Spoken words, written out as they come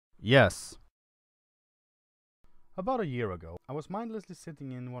Yes. About a year ago, I was mindlessly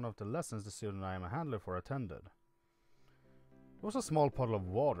sitting in one of the lessons the student I am a handler for attended. There was a small puddle of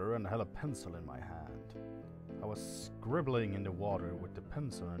water and I held a pencil in my hand. I was scribbling in the water with the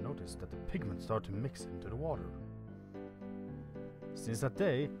pencil and noticed that the pigment started to mix into the water. Since that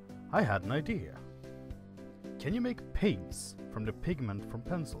day, I had an idea. Can you make paints from the pigment from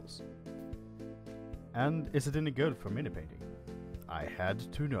pencils? And is it any good for mini painting? I had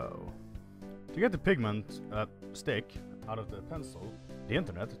to know. To get the pigment stick out of the pencil, the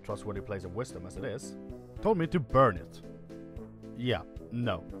internet, trustworthy place of wisdom as it is, told me to burn it. Yeah,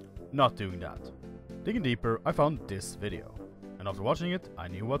 no, not doing that. Digging deeper, I found this video, and after watching it, I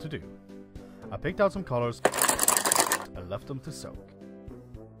knew what to do. I picked out some colors and left them to soak.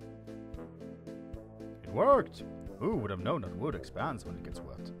 It worked! Who would have known that wood expands when it gets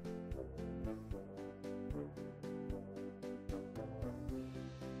wet?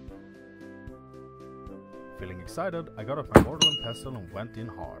 Feeling excited, I got up my mortar and pestle and went in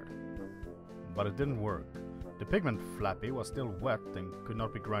hard. But it didn't work. The pigment flappy was still wet and could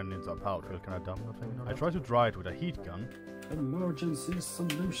not be grinded into a powder. Can I dump nothing? I tried to dry it with a heat gun. Emergency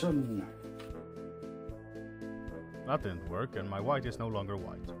solution. That didn't work and my white is no longer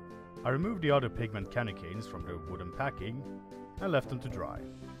white. I removed the other pigment candy canes from the wooden packing and left them to dry.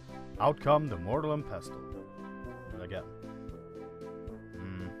 Out come the mortar and pestle. And again.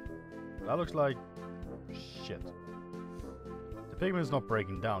 That looks like shit. The pigment is not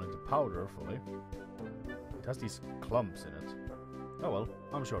breaking down into powder fully. It has these clumps in it. Oh well,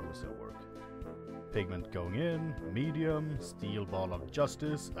 I'm sure it will still work. Pigment going in, medium, steel ball of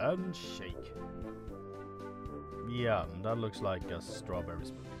justice, and shake. Yeah, that looks like a strawberry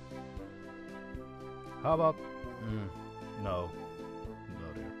smoothie. How about... no.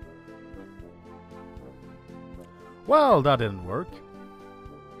 No dear. Well, that didn't work.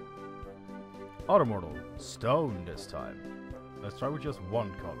 Other mortal. Stone this time. Let's try with just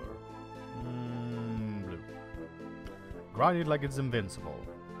one color. Blue. Grind it like it's invincible.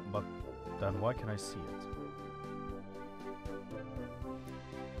 But then why can I see it?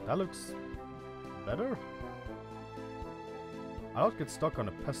 That looks better? I'll not get stuck on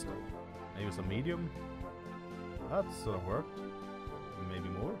a pestle. Maybe some medium? That sort of worked. Maybe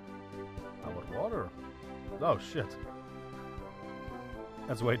more? How about water? Oh shit.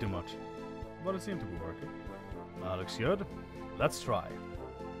 That's way too much. But it seemed to be working. That looks good. Let's try.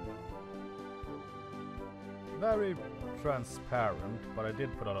 Very transparent, but I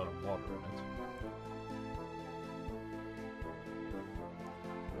did put a lot of water in it.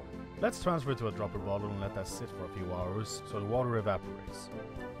 Let's transfer it to a dropper bottle and let that sit for a few hours so the water evaporates.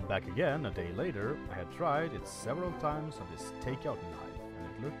 Back again a day later, I had tried it several times on this takeout knife and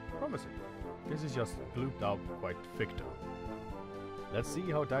it looked promising. This is just glooped out quite thick though. Let's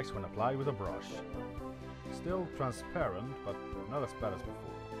see how it acts when applied with a brush. Still transparent, but not as bad as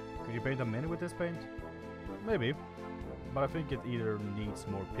before. Could you paint a mini with this paint? Maybe, but I think it either needs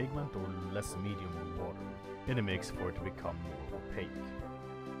more pigment or less medium or water in the mix for it to become more opaque.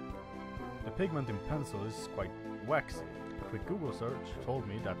 The pigment in pencil is quite waxy. A quick Google search told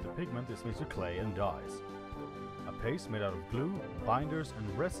me that the pigment is mixed with clay and dyes. A paste made out of glue, binders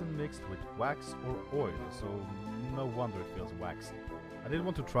and resin mixed with wax or oil, so no wonder it feels waxy. I did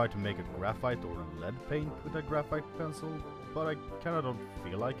want to try to make a graphite or lead paint with a graphite pencil, but I kinda don't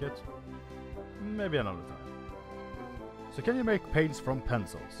feel like it. Maybe another time. So can you make paints from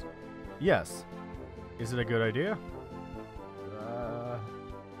pencils? Yes. Is it a good idea?